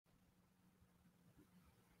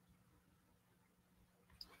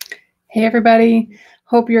Hey, everybody.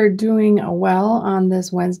 Hope you're doing well on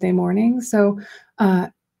this Wednesday morning. Uh,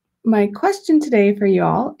 my question today for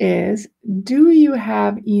y'all is, do you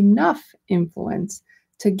have enough influence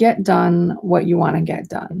to get done what you want to get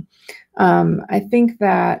done? I think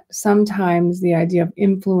that sometimes the idea of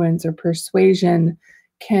influence or persuasion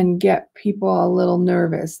can get people a little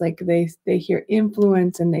nervous. Like they hear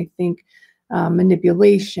influence and they think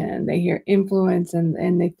manipulation. They hear influence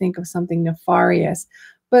and they think of something nefarious.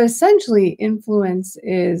 But essentially, influence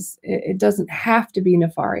it doesn't have to be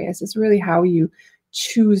nefarious. It's really how you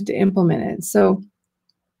choose to implement it. So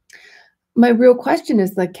my real question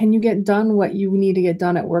is, like, can you get done what you need to get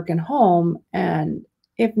done at work and home? And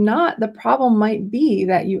if not, the problem might be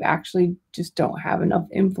that you actually just don't have enough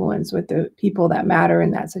influence with the people that matter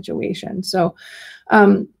in that situation.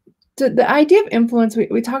 Um, the idea of influence,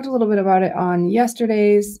 we talked a little bit about it on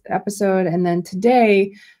yesterday's episode, and then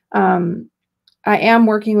today, I am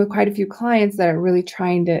working with quite a few clients that are really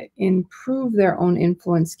trying to improve their own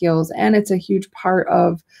influence skills, and it's a huge part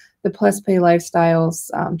of the Plus Pay Lifestyles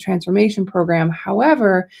transformation program.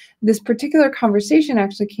 However, this particular conversation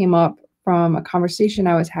actually came up from a conversation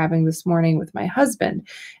I was having this morning with my husband.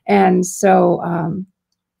 And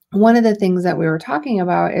one of the things that we were talking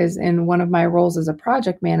about is, in one of my roles as a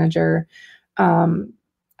project manager, um,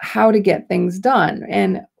 how to get things done.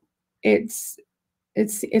 And it's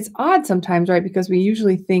it's odd sometimes, right? Because we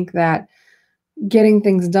usually think that getting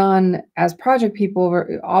things done as project people,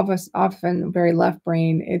 all of us often very left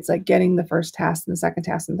brain, it's like getting the first task and the second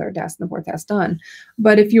task and third task and the fourth task done.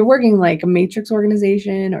 But if you're working like a matrix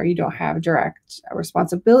organization, or you don't have direct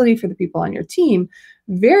responsibility for the people on your team,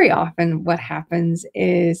 very often what happens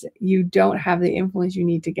is you don't have the influence you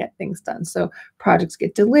need to get things done. So projects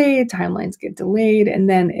get delayed, timelines get delayed, and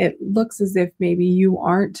then it looks as if maybe you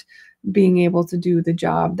aren't being able to do the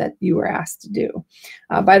job that you were asked to do.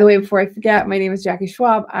 By the way, before I forget, my name is Jackie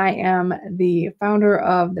Schwab. I am the founder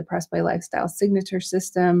of the Press by Lifestyle Signature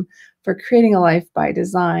System for creating a life by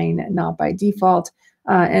design, not by default,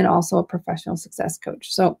 and also a professional success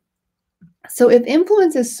coach. So if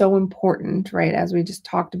influence is so important, right, as we just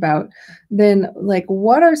talked about, then like,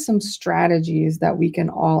 what are some strategies that we can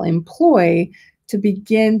all employ to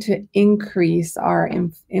begin to increase our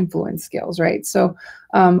influence skills, right? So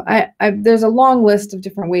there's a long list of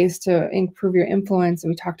different ways to improve your influence.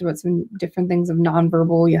 And we talked about some different things of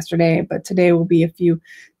nonverbal yesterday, but today will be a few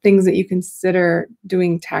things that you consider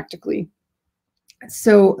doing tactically.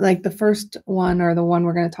 So like the first one, or the one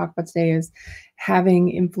we're going to talk about today, is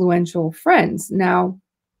having influential friends. Now,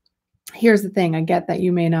 here's the thing. I get that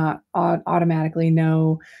you may not automatically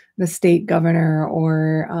know the state governor,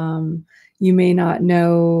 or you may not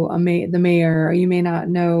know the mayor, or you may not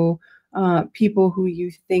know people who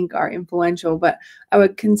you think are influential, but I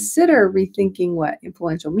would consider rethinking what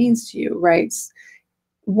influential means to you, right?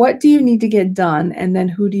 What do you need to get done? And then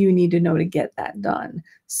who do you need to know to get that done?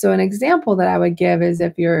 So an example that I would give is,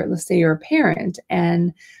 if let's say you're a parent,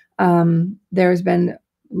 and there's been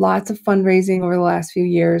lots of fundraising over the last few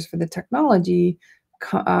years for the technology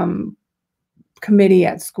committee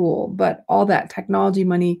at school, but all that technology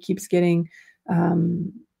money keeps getting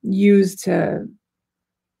used to,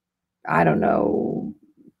 I don't know,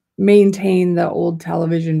 maintain the old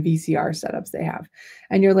television VCR setups they have.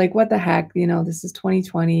 And you're like, what the heck? This is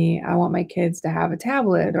 2020. I want my kids to have a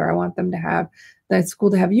tablet, or I want them to have the school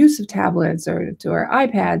to have use of tablets or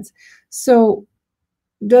iPads. So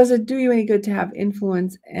does it do you any good to have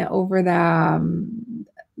influence over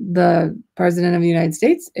the president of the United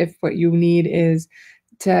States if what you need is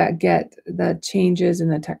to get the changes in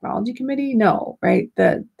the technology committee? No, right?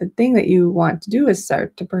 The thing that you want to do is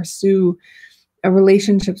start to pursue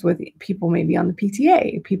relationships with people maybe on the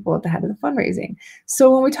PTA, people at the head of the fundraising.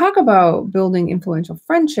 So when we talk about building influential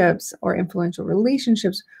friendships or influential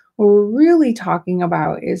relationships, what we're really talking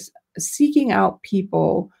about is seeking out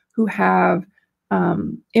people who have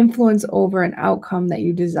influence over an outcome that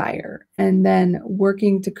you desire, and then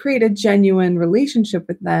working to create a genuine relationship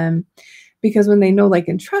with them, because when they know, like,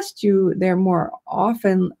 and trust you, they're more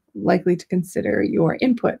often likely to consider your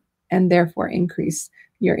input and therefore increase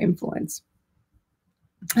your influence.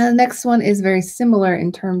 And the next one is very similar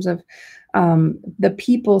in terms of the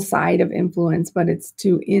people side of influence, but it's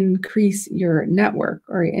to increase your network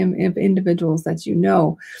or individuals that you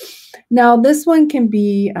know. Now, this one can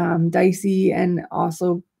be dicey, and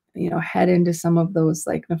also, head into some of those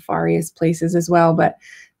like nefarious places as well. But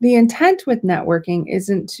the intent with networking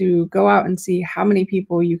isn't to go out and see how many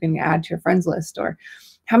people you can add to your friends list, or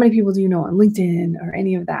how many people do you know on LinkedIn, or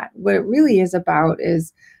any of that. What it really is about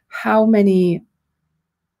is how many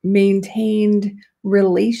maintained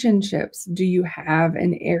relationships do you have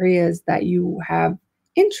in areas that you have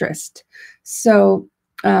interest? So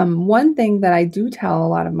one thing that I do tell a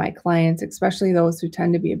lot of my clients, especially those who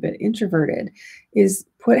tend to be a bit introverted, is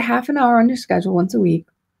put half an hour on your schedule once a week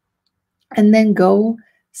and then go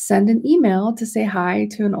send an email to say hi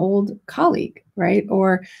to an old colleague, right?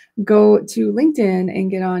 Or go to LinkedIn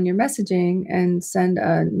and get on your messaging and send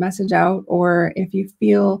a message out. Or if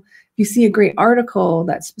you see a great article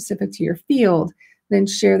that's specific to your field, then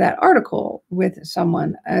share that article with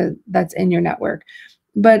someone that's in your network.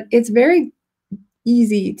 But it's very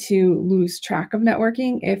easy to lose track of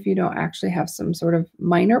networking if you don't actually have some sort of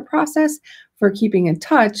minor process for keeping in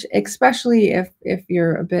touch, especially if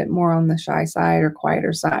you're a bit more on the shy side or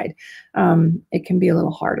quieter side. It can be a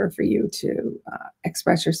little harder for you to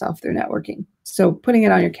express yourself through networking. So putting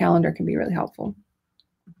it on your calendar can be really helpful.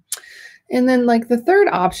 And then like the third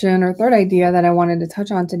option or third idea that I wanted to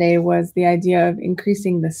touch on today was the idea of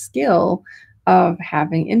increasing the skill of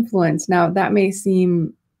having influence. Now that may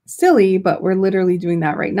seem silly, but we're literally doing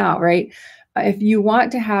that right now, right? If you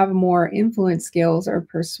want to have more influence skills or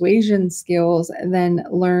persuasion skills, then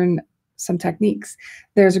learn some techniques.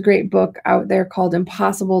 There's a great book out there called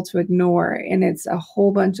Impossible to Ignore, and it's a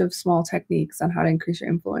whole bunch of small techniques on how to increase your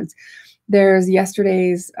influence. There's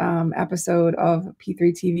yesterday's episode of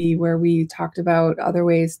P3TV where we talked about other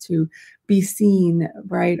ways to be seen,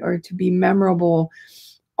 right? Or to be memorable.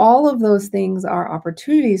 All of those things are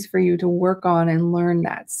opportunities for you to work on and learn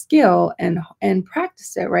that skill and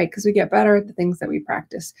practice it, right? Because we get better at the things that we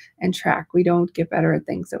practice and track. We don't get better at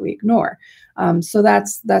things that we ignore. So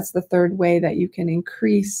that's the third way that you can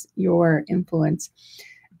increase your influence.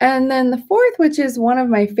 And then the fourth, which is one of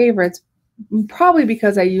my favorites, probably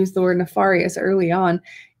because I used the word nefarious early on,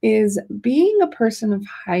 is being a person of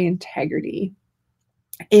high integrity.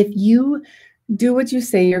 If you do what you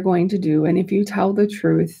say you're going to do, and if you tell the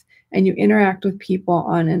truth and you interact with people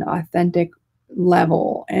on an authentic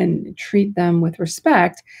level and treat them with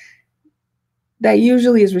respect, that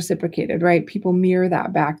usually is reciprocated, right? People mirror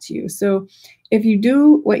that back to you. So if you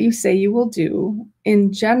do what you say you will do,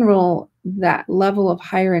 in general, that level of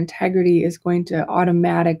higher integrity is going to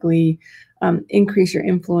automatically increase your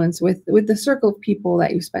influence with the circle of people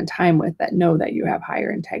that you spend time with that know that you have higher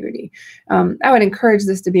integrity. I would encourage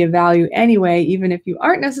this to be a value anyway, even if you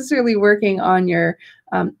aren't necessarily working on your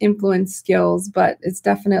influence skills, but it's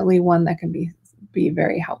definitely one that can be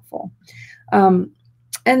very helpful. And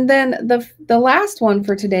then the last one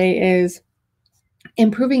for today is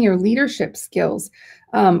improving your leadership skills.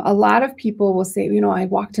 A lot of people will say, I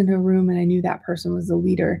walked into a room and I knew that person was a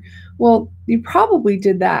leader. Well, you probably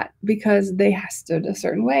did that because they stood a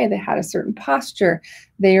certain way. They had a certain posture.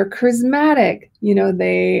 They are charismatic.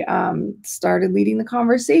 They started leading the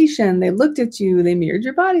conversation. They looked at you. They mirrored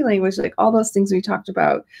your body language, like all those things we talked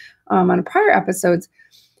about on prior episodes.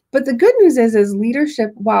 But the good news is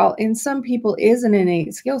leadership, while in some people is an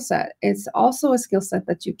innate skill set, it's also a skill set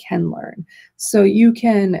that you can learn. So you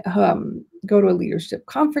can go to leadership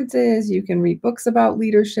conferences, you can read books about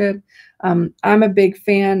leadership. I'm a big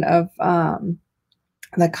fan of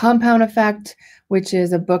The Compound Effect, which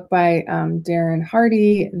is a book by Darren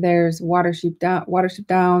Hardy. There's Watership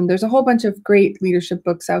Down. There's a whole bunch of great leadership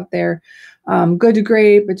books out there. Good to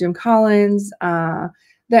Great by Jim Collins.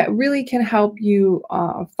 That really can help you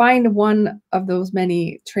find one of those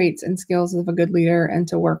many traits and skills of a good leader and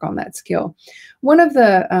to work on that skill. One of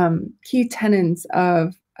the key tenets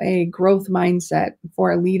of a growth mindset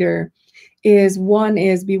for a leader is, one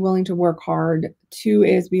is be willing to work hard. Two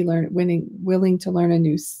is be willing to learn a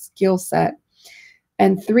new skill set.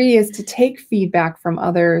 And three is to take feedback from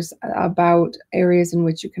others about areas in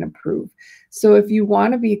which you can improve. So if you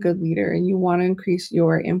want to be a good leader and you want to increase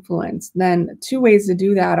your influence, then two ways to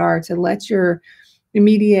do that are to let your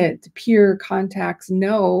immediate peer contacts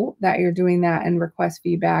know that you're doing that and request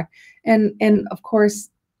feedback. And of course,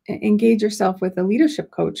 engage yourself with a leadership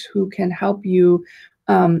coach who can help you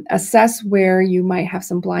assess where you might have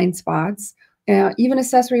some blind spots, even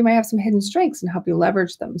assess where you might have some hidden strengths and help you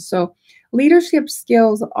leverage them. So leadership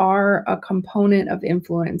skills are a component of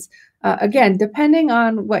influence. Again, depending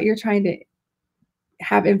on what you're trying to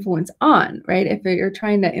have influence on, right? If you're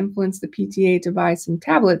trying to influence the PTA to buy some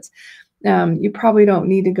tablets, you probably don't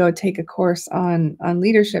need to go take a course on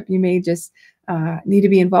leadership. You may just need to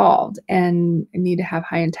be involved and need to have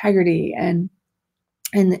high integrity and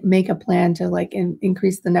make a plan to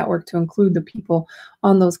increase the network to include the people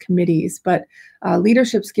on those committees. But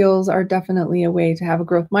leadership skills are definitely a way to have a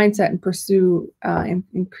growth mindset and pursue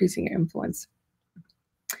increasing your influence.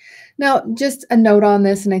 Now, just a note on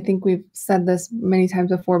this, and I think we've said this many times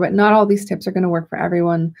before, but not all these tips are going to work for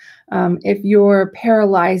everyone. If you're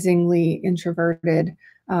paralyzingly introverted,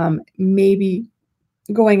 maybe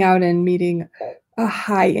going out and meeting a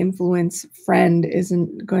high influence friend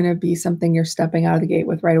isn't going to be something you're stepping out of the gate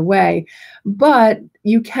with right away. But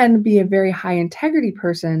you can be a very high integrity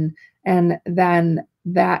person, and then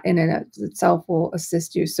that in and of itself will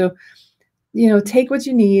assist you. So, take what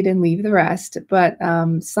you need and leave the rest. But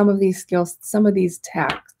some of these skills, some of these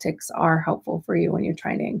tactics are helpful for you when you're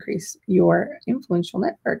trying to increase your influential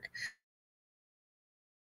network.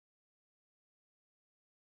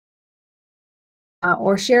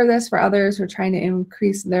 Or share this for others who are trying to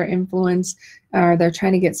increase their influence, or they're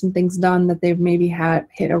trying to get some things done that they've maybe had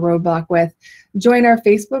hit a roadblock with. Join our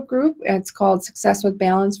Facebook group. It's called Success with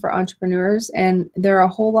Balance for Entrepreneurs, and there are a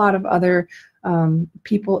whole lot of other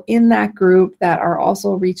people in that group that are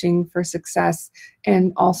also reaching for success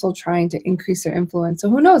and also trying to increase their influence.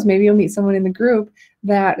 So who knows, maybe you'll meet someone in the group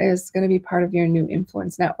that is going to be part of your new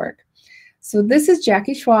influence network. So this is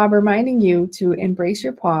Jackie Schwab reminding you to embrace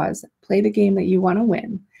your pause, play the game that you want to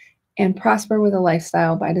win, and prosper with a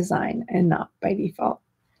lifestyle by design and not by default.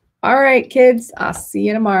 All right, kids, I'll see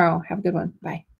you tomorrow. Have a good one. Bye.